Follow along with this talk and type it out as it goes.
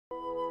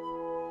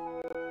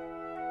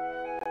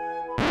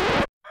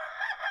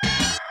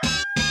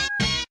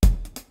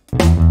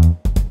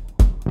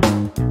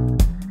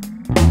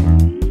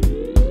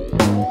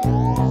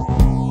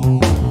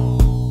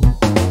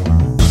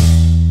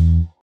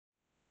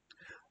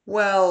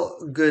Well,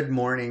 good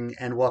morning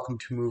and welcome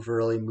to Move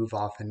Early, Move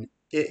Often.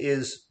 It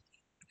is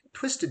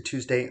Twisted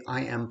Tuesday.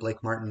 I am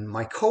Blake Martin,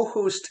 my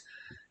co-host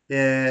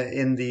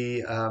in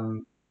the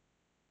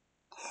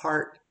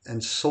heart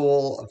and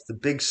soul of the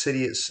big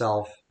city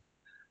itself,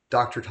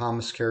 Dr.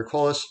 Thomas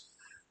Karakolis.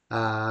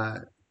 Uh,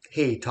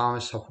 hey,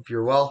 Thomas, I hope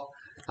you're well.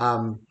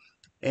 Um,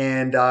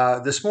 and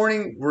this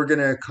morning we're going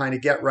to kind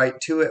of get right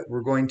to it.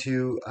 We're going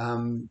to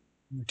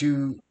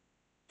do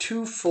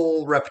two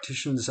full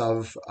repetitions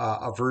of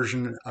a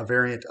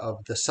variant of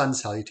the sun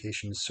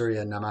salutation,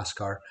 Surya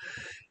Namaskar.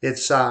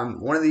 It's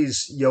one of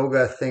these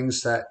yoga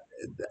things that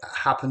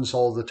happens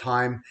all the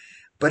time,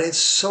 but it's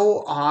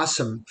so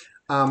awesome,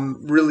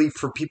 really,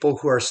 for people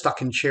who are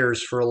stuck in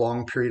chairs for a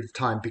long period of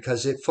time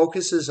because it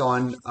focuses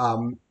on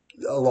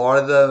a lot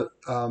of the.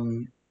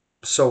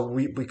 So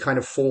we kind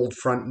of fold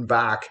front and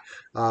back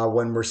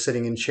when we're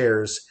sitting in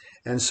chairs.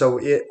 And so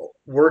it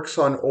works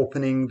on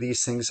opening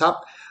these things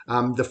up.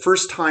 The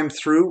first time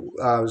through,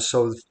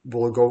 so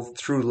we'll go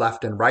through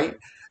left and right,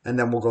 and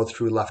then we'll go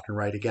through left and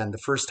right again. The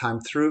first time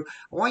through,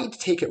 I want you to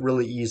take it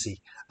really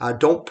easy.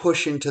 Don't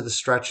push into the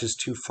stretches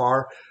too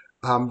far.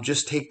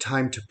 Just take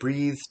time to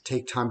breathe,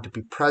 take time to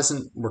be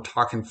present. We're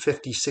talking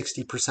 50,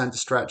 60%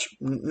 stretch,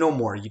 no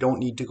more. You don't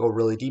need to go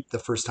really deep the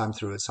first time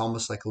through. It's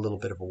almost like a little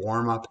bit of a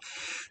warm up.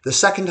 The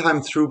second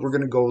time through, we're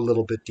going to go a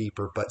little bit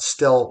deeper, but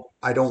still,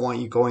 I don't want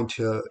you going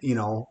to,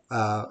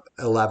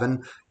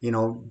 11,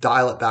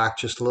 dial it back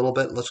just a little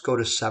bit. Let's go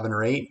to 7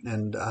 or 8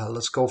 and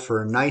let's go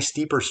for a nice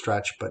deeper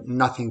stretch, but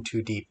nothing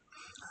too deep.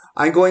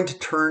 I'm going to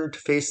turn to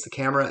face the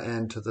camera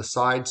and to the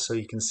side so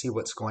you can see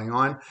what's going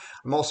on.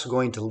 I'm also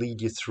going to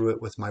lead you through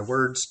it with my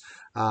words,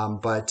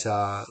 but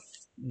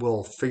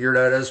we'll figure it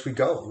out as we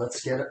go.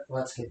 Let's get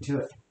to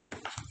it.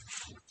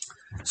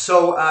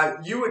 So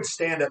you would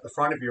stand at the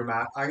front of your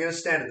mat. I'm going to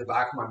stand at the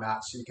back of my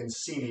mat so you can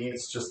see me.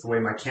 It's just the way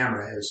my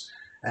camera is.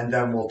 And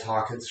then we'll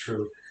talk it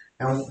through.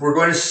 And we're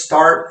going to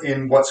start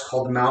in what's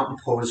called the mountain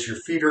pose. Your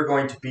feet are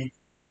going to be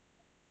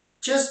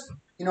just,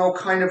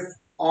 kind of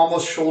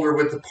almost shoulder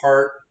width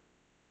apart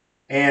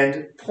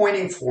and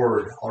pointing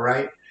forward, all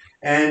right?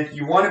 And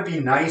you want to be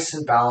nice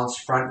and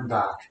balanced front and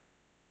back.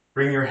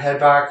 Bring your head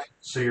back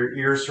so your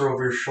ears are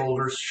over your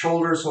shoulders,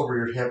 shoulders over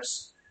your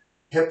hips,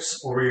 hips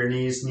over your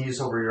knees,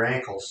 knees over your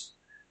ankles.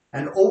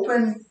 And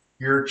open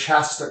your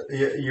chest,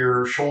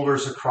 your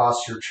shoulders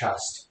across your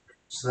chest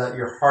so that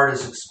your heart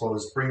is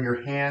exposed. Bring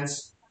your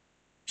hands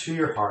to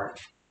your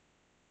heart.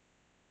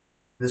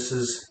 This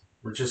is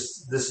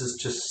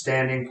just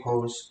standing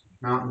pose,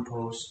 mountain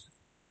pose.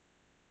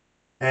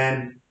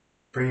 And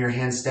bring your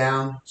hands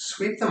down,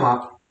 sweep them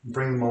up, and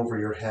bring them over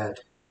your head.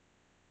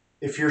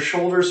 If your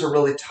shoulders are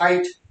really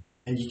tight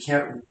and you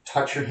can't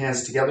touch your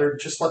hands together,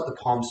 just let the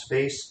palms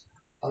face.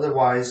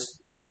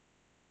 Otherwise,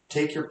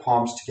 take your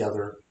palms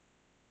together,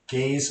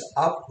 gaze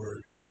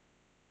upward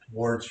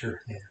towards your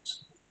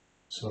hands.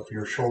 So if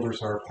your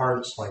shoulders are apart,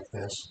 it's like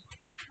this,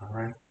 all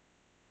right?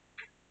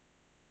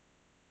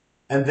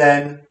 And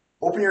then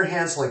open your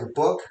hands like a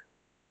book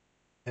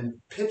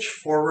and pitch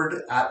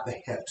forward at the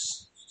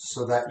hips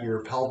so that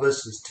your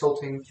pelvis is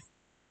tilting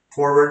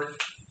forward.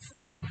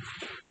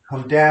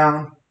 Come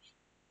down,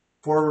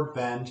 forward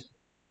bend.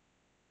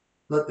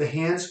 Let the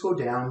hands go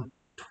down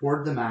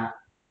toward the mat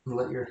and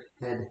let your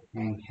head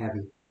hang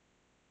heavy.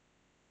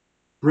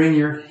 Bring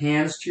your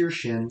hands to your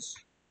shins,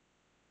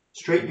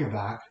 straighten your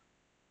back,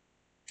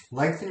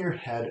 lengthen your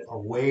head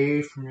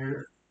away from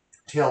your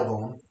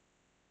tailbone,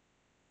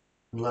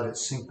 and let it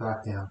sink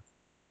back down.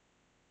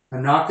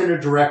 I'm not going to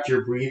direct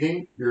your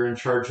breathing. You're in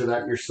charge of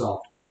that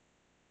yourself.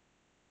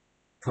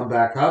 Come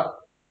back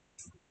up,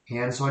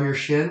 hands on your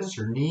shins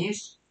or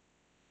knees.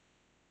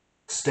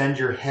 Extend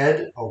your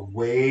head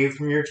away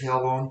from your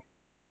tailbone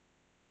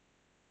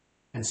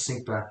and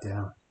sink back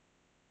down.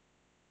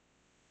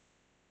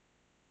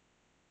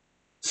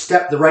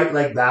 Step the right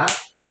leg back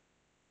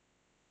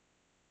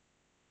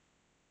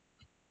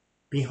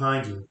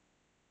behind you.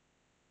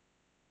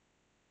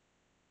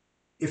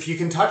 If you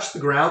can touch the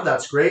ground,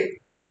 that's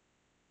great.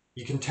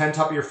 You can tent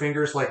up your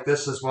fingers like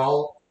this as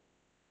well.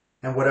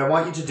 And what I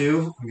want you to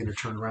do, I'm going to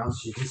turn around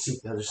so you can see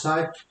the other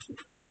side,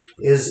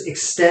 is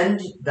extend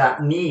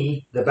that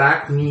knee, the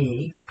back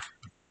knee,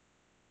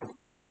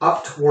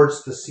 up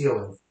towards the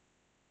ceiling.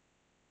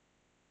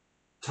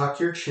 Tuck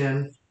your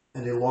chin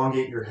and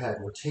elongate your head.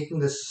 We're taking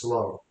this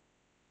slow.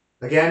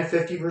 Again,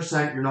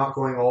 50%, you're not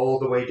going all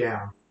the way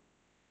down.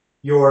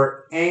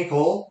 Your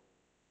ankle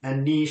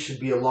and knee should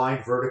be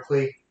aligned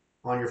vertically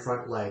on your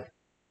front leg.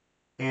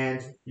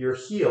 And your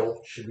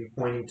heel should be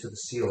pointing to the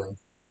ceiling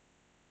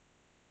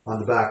on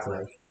the back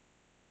leg.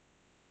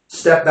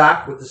 Step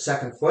back with the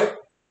second foot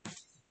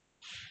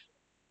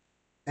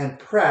and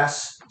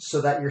press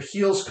so that your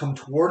heels come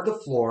toward the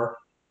floor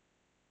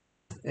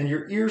and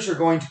your ears are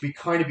going to be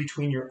kind of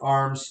between your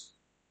arms.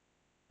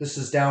 This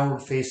is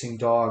downward facing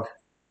dog.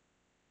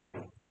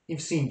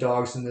 You've seen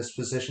dogs in this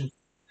position.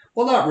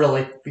 Well, not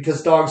really,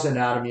 because dogs'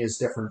 anatomy is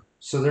different.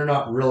 So they're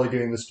not really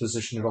doing this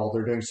position at all.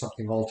 They're doing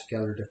something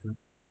altogether different.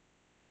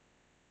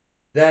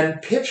 Then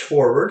pitch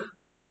forward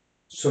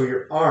So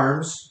your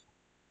arms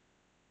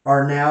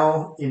are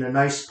now in a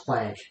nice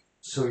plank.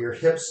 So your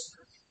hips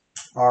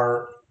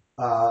are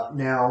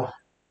now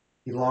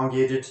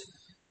elongated.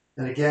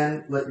 And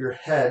again, let your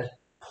head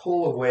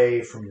pull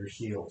away from your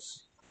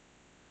heels.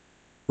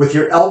 With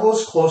your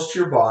elbows close to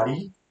your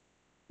body,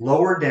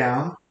 lower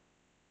down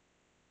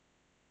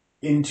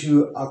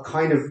into a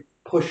kind of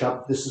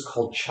push-up. This is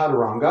called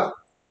chaturanga.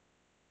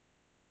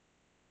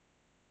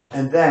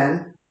 And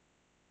then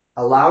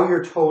allow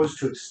your toes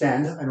to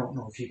extend. I don't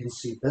know if you can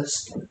see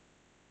this.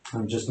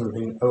 I'm just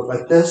moving out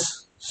like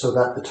this so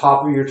that the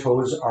top of your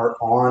toes are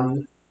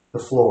on the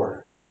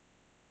floor.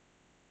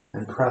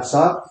 And press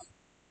up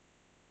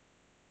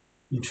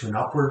into an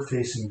upward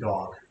facing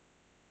dog.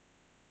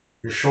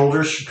 Your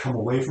shoulders should come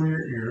away from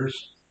your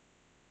ears.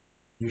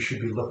 You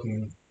should be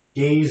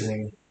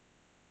gazing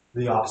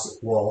the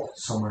opposite wall,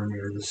 somewhere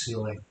near the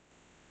ceiling.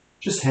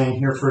 Just hang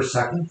here for a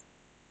second.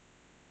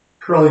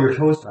 Curl your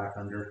toes back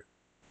under.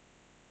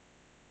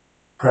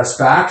 Press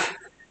back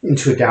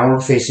into a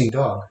downward facing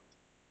dog.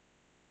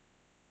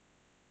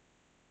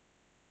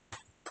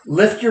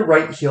 Lift your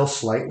right heel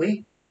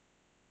slightly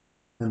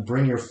and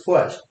bring your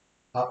foot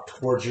up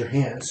towards your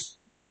hands.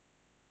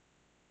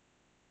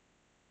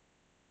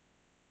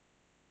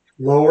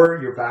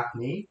 Lower your back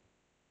knee.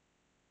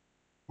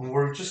 And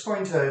we're just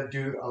going to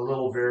do a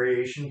little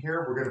variation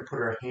here. We're going to put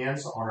our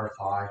hands on our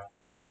thigh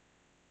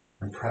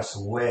and press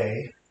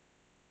away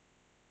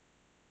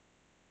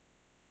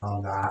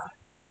on that.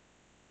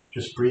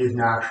 Just breathe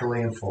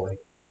naturally and fully.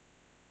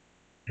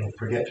 Don't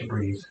forget to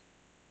breathe.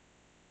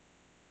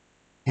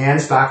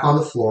 Hands back on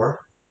the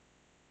floor.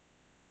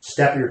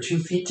 Step your 2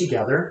 feet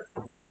together.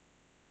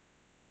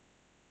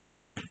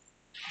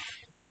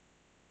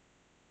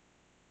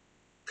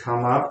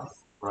 Come up,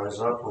 rise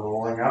up,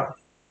 rolling up.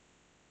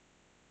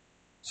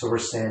 So we're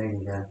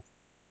standing again.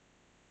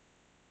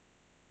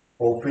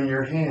 Open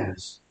your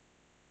hands.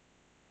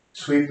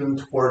 Sweep them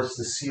towards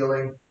the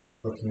ceiling,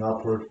 looking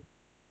upward.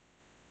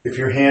 If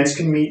your hands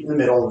can meet in the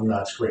middle, then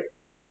that's great.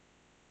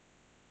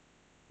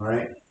 All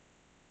right?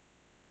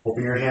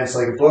 Open your hands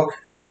like a book.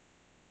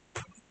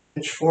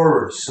 Pitch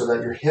forward so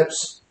that your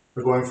hips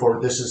are going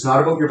forward. This is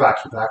not about your back.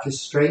 Your back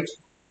is straight.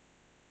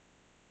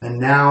 And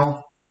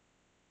now,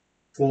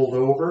 fold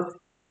over.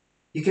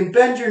 You can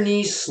bend your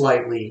knees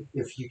slightly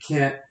if you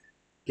can't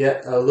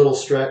get a little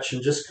stretch,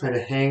 and just kind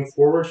of hang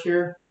forward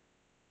here.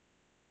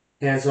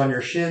 Hands on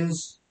your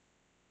shins.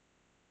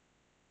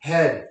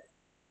 Head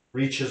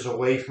reaches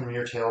away from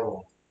your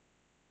tailbone.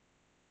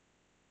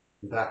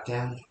 Back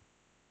down.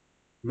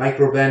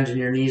 Micro bend in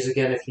your knees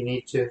again if you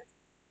need to.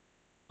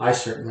 I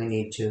certainly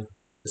need to,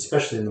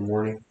 especially in the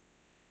morning.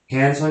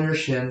 Hands on your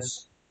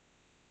shins.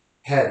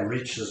 Head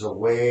reaches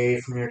away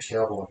from your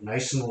tailbone,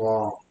 nice and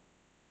long.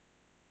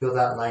 Feel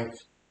that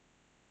length.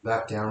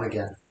 Back down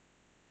again.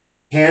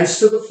 Hands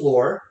to the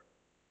floor.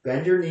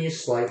 Bend your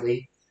knees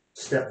slightly.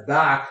 Step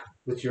back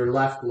with your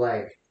left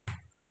leg.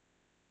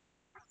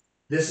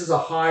 This is a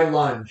high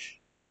lunge.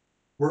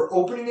 We're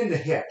opening in the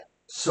hip.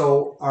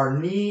 So our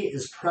knee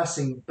is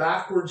pressing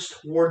backwards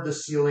toward the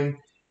ceiling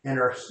and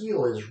our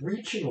heel is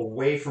reaching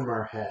away from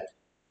our head.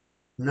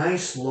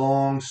 Nice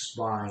long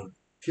spine.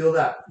 Feel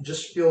that,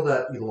 just feel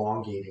that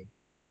elongating.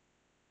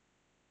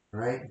 All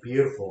right,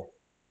 beautiful.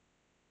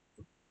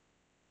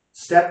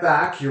 Step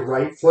back your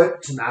right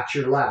foot to match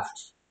your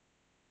left.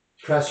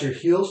 Press your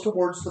heels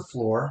towards the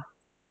floor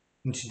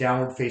into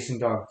downward facing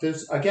dog.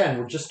 Again,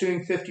 we're just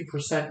doing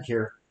 50%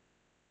 here.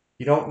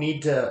 You don't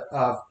need to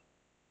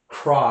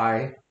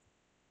cry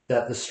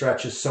that the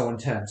stretch is so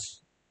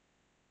intense.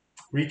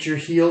 Reach your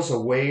heels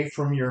away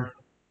from your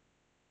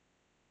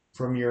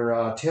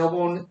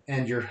tailbone,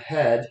 and your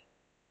head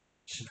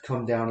should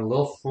come down a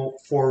little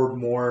forward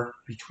more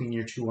between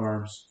your two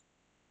arms.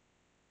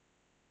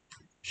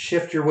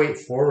 Shift your weight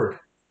forward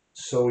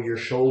so your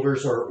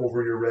shoulders are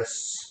over your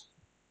wrists.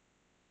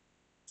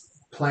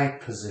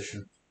 Plank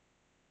position.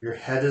 Your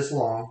head is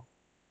long.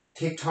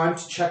 Take time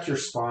to check your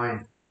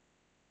spine.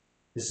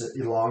 Is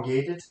it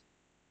elongated?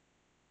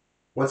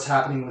 What's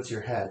happening with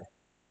your head?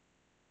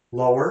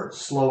 Lower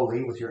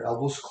slowly with your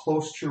elbows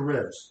close to your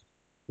ribs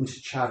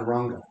into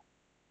chaturanga.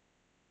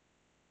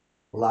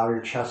 Allow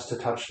your chest to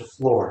touch the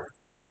floor.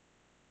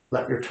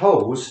 Let your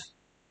toes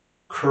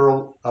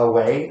curl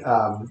away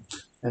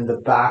and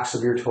the backs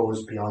of your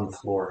toes be on the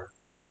floor.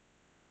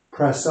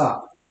 Press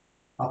up,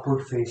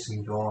 upward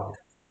facing dog.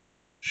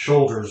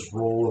 Shoulders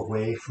roll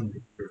away from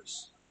the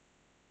ears.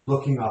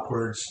 Looking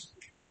upwards.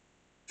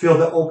 Feel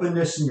the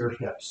openness in your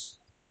hips.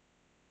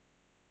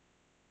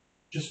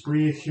 Just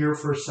breathe here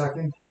for a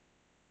second.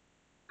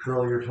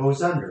 Curl your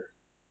toes under.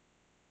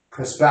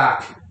 Press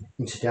back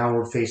into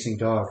downward facing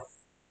dog.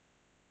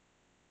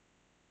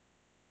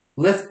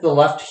 Lift the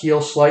left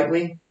heel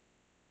slightly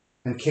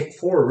and kick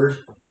forward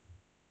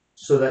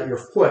so that your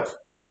foot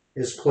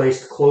is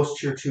placed close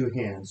to your two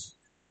hands.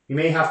 You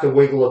may have to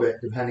wiggle a bit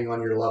depending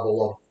on your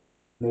level of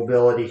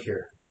mobility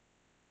here.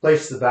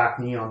 Place the back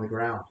knee on the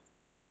ground.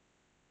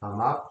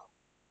 Come up.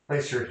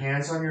 Place your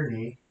hands on your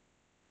knee.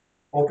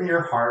 Open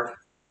your heart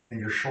and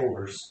your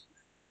shoulders.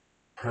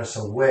 Press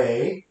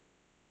away,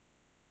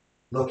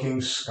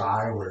 looking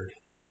skyward.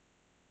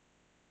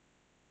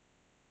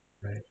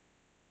 Right.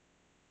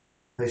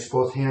 Place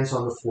both hands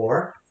on the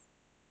floor.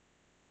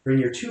 Bring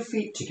your 2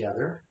 feet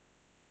together.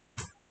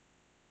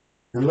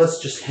 And let's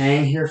just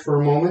hang here for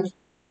a moment.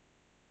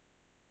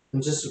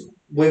 And just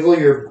wiggle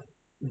your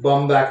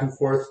bum back and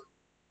forth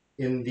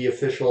in the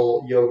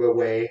official yoga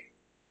way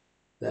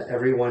that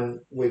everyone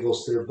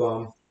wiggles their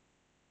bum.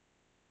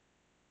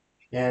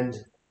 And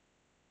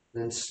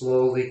then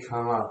slowly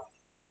come up.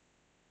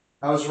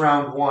 That was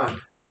round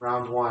one.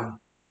 Round one.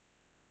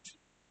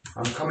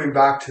 I'm coming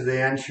back to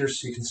the end here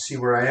so you can see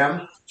where I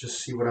am.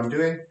 Just see what I'm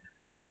doing.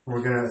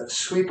 We're going to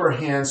sweep our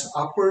hands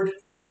upward,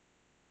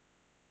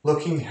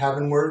 looking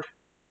heavenward.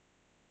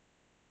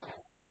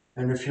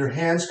 And if your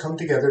hands come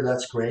together,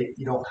 that's great.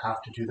 You don't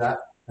have to do that.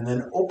 And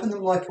then open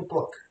them like a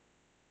book.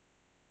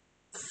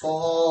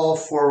 Fall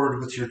forward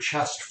with your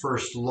chest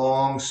first.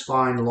 Long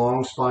spine,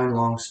 long spine,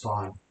 long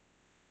spine.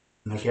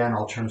 And again,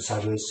 I'll turn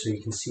sideways so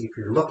you can see if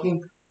you're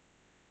looking.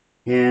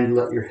 And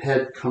let your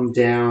head come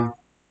down.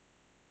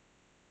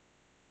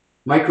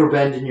 Micro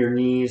bend in your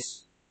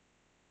knees.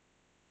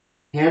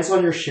 Hands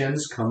on your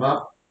shins, come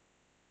up.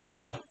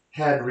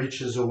 Head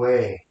reaches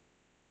away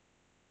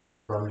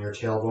from your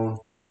tailbone.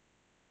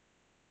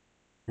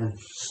 And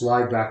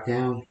slide back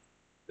down.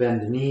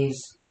 Bend the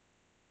knees.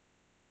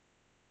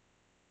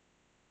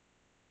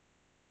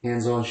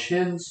 Hands on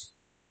shins.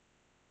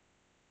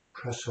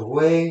 Press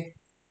away.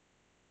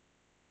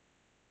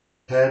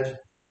 Head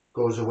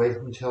goes away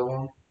from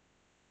tailbone.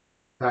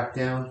 Back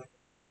down.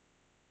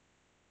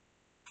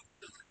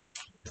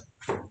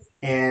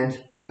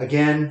 And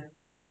again,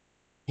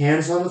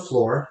 hands on the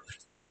floor.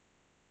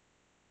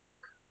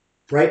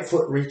 Right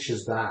foot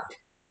reaches back.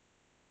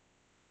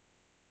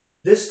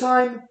 This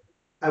time,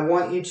 I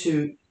want you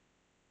to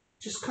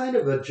just kind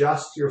of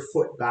adjust your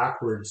foot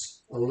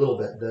backwards a little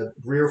bit. The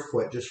rear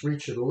foot, just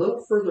reach it a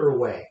little further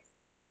away.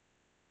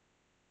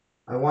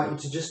 I want you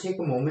to just take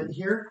a moment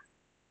here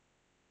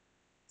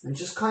and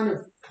just kind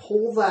of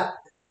pull that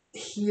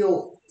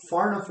heel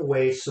far enough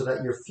away so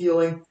that you're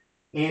feeling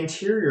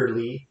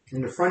anteriorly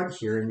in the front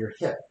here in your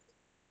hip.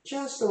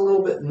 Just a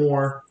little bit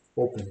more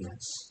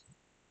openness.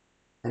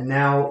 And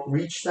now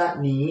reach that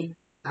knee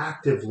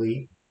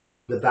actively,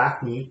 the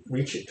back knee,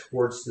 reach it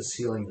towards the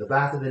ceiling, the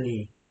back of the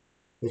knee.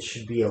 It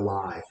should be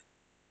alive.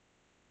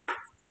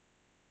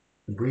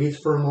 Breathe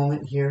for a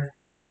moment here.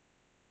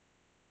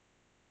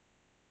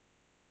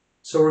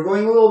 So we're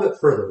going a little bit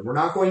further. We're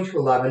not going to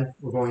 11,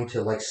 we're going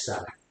to like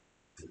 7.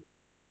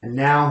 And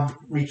now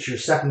reach your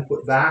second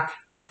foot back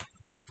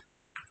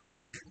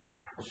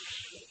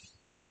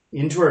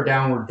into our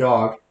downward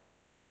dog.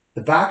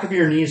 The back of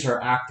your knees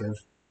are active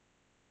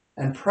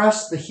and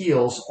press the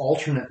heels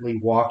alternately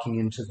walking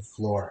into the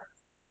floor.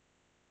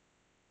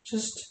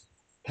 Just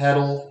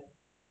pedal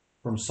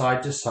from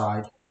side to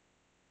side,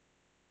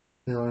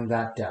 feeling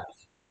that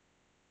depth.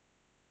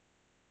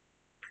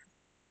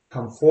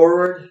 Come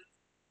forward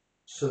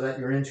so that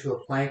you're into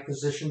a plank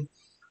position,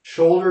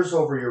 shoulders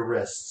over your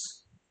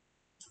wrists.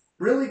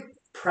 Really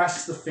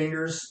press the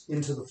fingers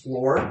into the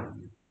floor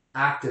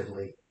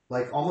actively,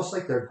 almost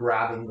like they're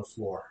grabbing the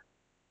floor.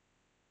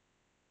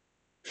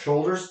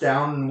 Shoulders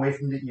down and away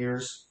from the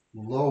ears,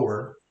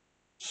 lower,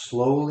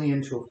 slowly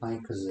into a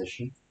plank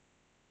position.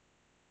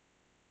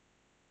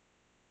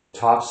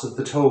 Tops of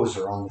the toes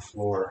are on the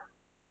floor.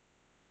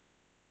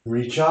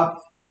 Reach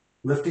up,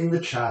 lifting the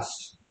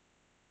chest,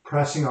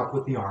 pressing up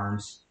with the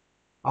arms,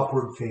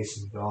 upward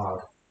facing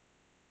dog.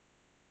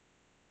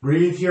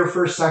 Breathe here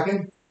for a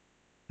second.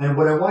 And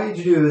what I want you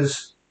to do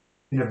is,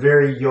 in a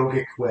very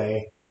yogic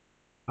way,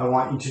 I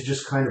want you to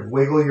just kind of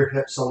wiggle your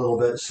hips a little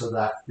bit so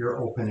that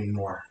you're opening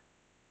more.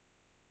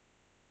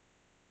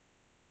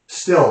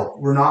 Still,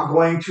 we're not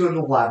going to an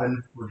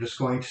 11, we're just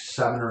going to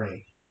 7 or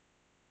 8.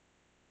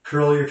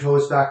 Curl your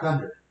toes back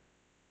under.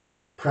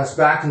 Press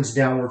back into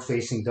downward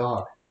facing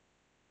dog.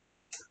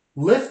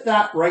 Lift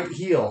that right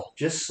heel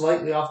just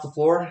slightly off the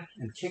floor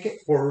and kick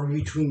it forward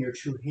between your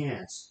 2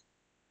 hands.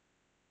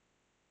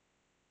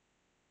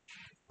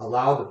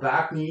 Allow the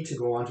back knee to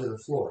go onto the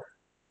floor.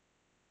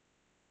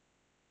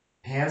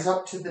 Hands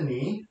up to the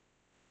knee.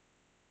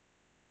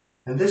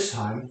 And this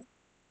time,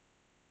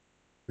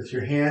 with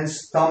your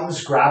hands,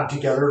 thumbs grabbed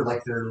together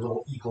like they're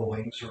little eagle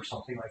wings or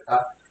something like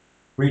that,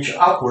 reach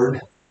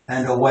upward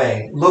and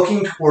away,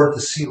 looking toward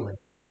the ceiling.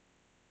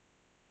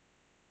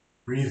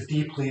 Breathe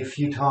deeply a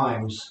few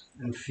times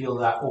and feel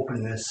that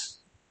openness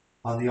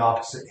on the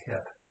opposite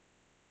hip.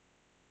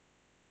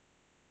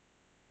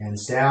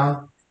 Hands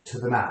down to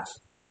the mat.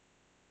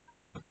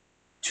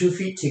 2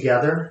 feet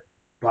together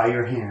by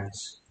your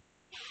hands.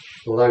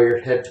 Allow your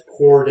head to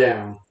pour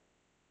down.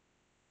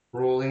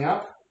 Rolling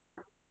up.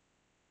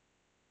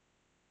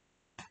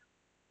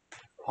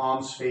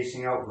 Palms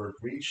facing outward.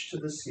 Reach to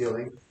the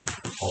ceiling.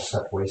 I'll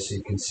step away so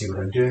you can see what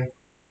I'm doing.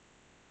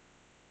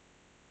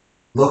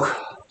 Look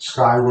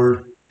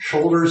skyward.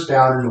 Shoulders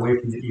down and away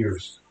from the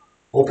ears.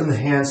 Open the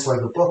hands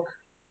like a book.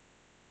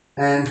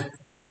 And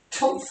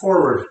tilt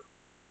forward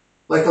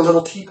like a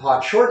little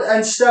teapot. Short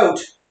and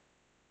stout.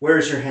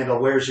 Where's your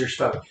handle? Where's your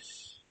spout?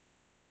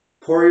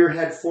 Pour your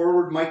head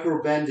forward,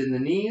 micro bend in the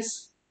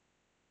knees.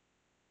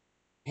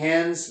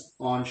 Hands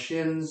on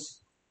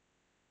shins,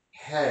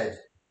 head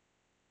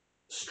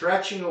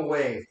stretching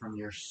away from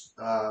your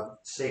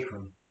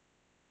sacrum.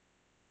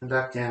 And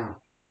back down.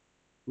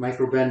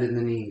 Micro bend in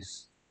the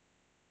knees.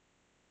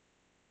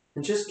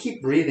 And just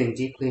keep breathing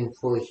deeply and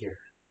fully here.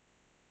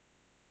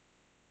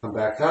 Come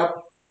back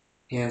up.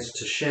 Hands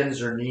to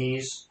shins or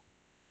knees.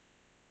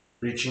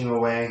 Reaching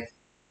away.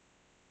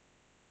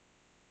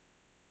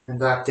 And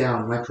back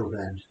down, micro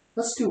bend.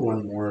 Let's do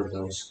one more of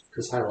those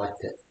because I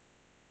liked it.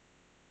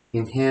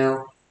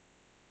 Inhale.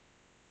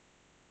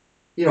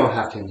 You don't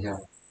have to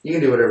inhale. You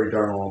can do whatever you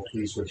darn well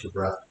please with your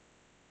breath.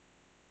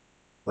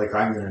 Like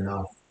I'm going to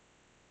know.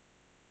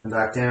 And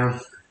back down.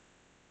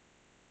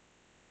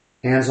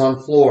 Hands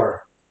on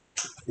floor.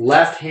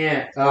 Left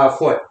hand,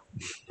 foot.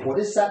 What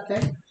is that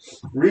thing?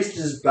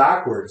 Reaches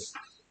backwards.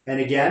 And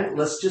again,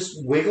 let's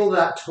just wiggle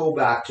that toe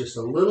back just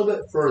a little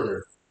bit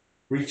further.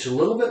 Reach a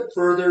little bit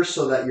further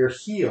so that your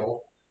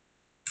heel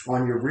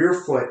on your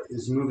rear foot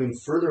is moving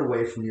further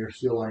away from your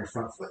heel on your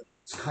front foot.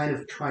 It's kind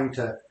of trying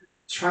to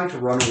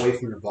run away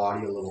from your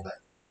body a little bit.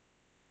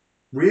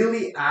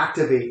 Really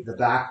activate the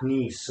back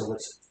knee so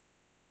it's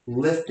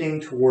lifting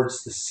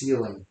towards the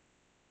ceiling.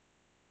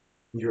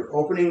 You're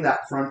opening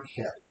that front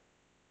hip.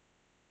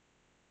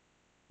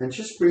 And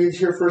just breathe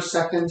here for a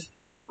second.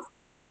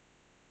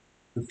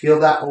 And feel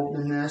that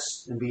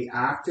openness and be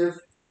active.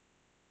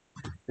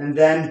 And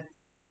then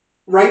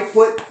right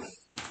foot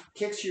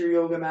kicks your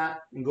yoga mat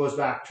and goes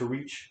back to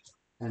reach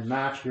and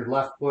match your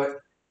left foot.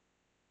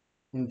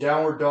 In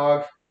downward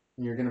dog,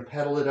 and you're going to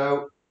pedal it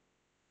out.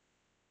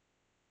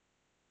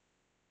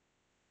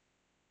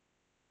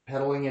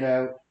 Pedaling it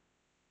out.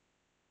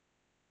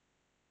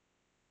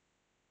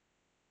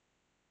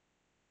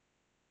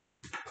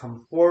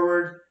 Come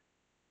forward.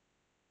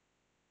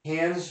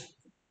 Hands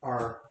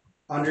are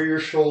under your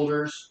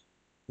shoulders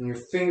and your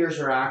fingers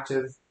are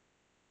active,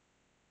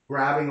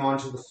 grabbing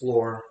onto the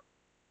floor.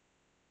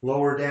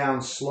 Lower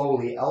down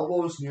slowly,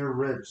 elbows near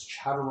ribs,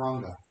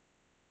 chaturanga.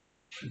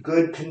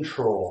 Good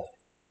control.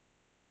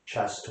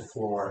 Chest to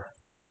floor.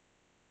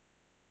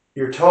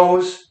 Your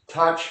toes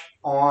touch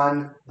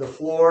on the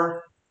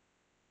floor.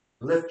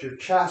 Lift your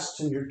chest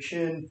and your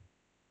chin,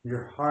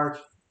 your heart,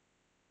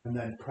 and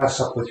then press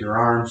up with your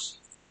arms.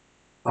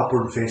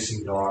 Upward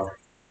facing dog.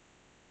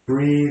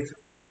 Breathe.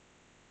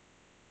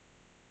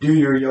 Do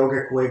your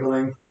yogic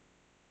wiggling.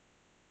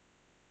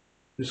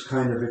 Just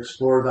kind of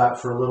explore that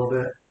for a little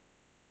bit.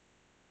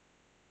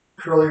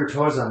 Curl your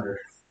toes under.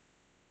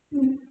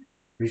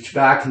 Reach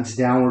back into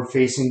downward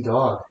facing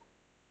dog.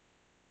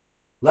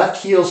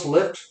 Left heels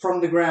lift from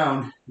the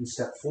ground and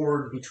step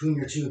forward between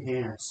your two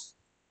hands.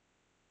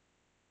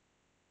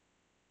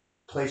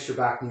 Place your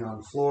back knee on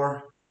the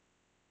floor.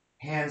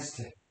 Hands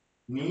to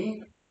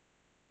knee.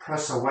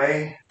 Press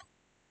away.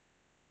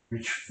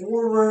 Reach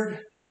forward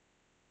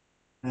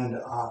and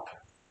up.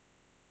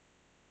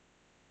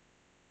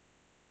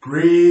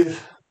 Breathe,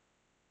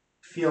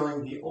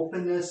 feeling the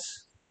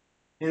openness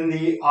in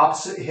the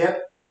opposite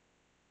hip.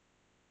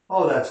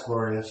 Oh, that's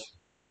glorious.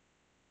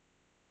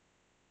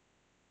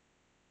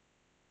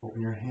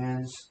 Open your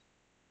hands.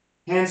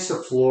 Hands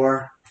to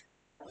floor.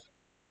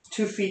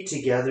 2 feet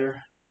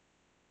together.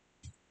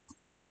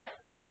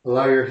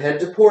 Allow your head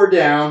to pour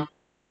down.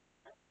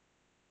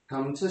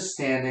 Come to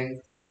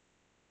standing.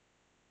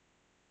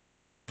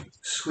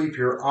 Sweep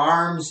your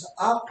arms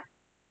up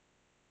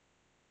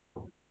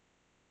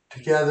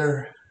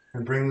together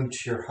and bring them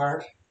to your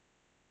heart.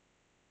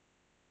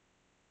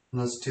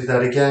 And let's do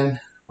that again.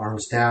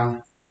 Arms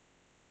down.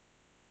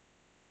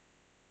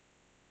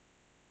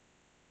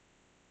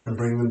 And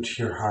bring them to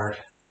your heart.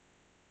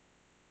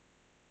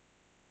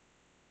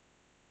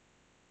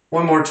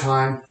 One more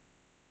time.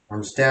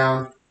 Arms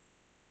down.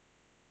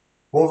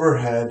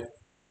 Overhead.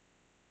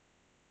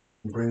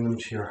 And bring them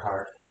to your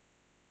heart.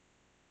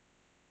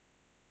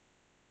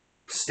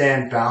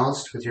 Stand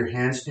balanced with your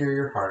hands near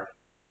your heart.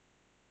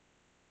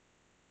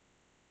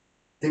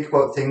 Think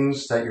about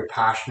things that you're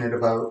passionate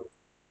about,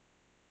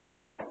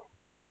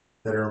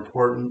 that are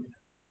important.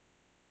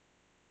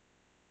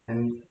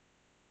 And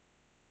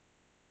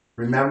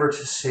remember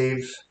to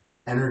save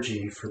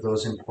energy for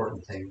those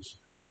important things.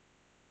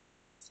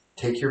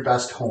 Take your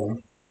best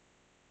home.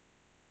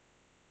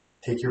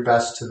 Take your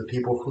best to the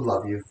people who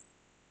love you.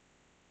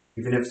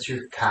 Even if it's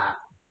your cat,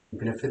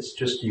 even if it's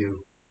just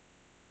you.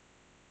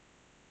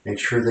 Make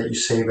sure that you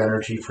save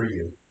energy for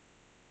you.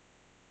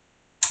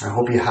 I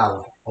hope you have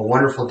a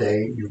wonderful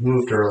day. You've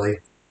moved early.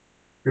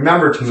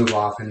 Remember to move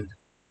often.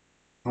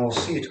 And we'll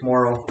see you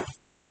tomorrow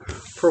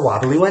for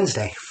Wobbly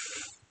Wednesday.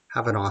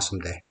 Have an awesome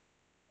day.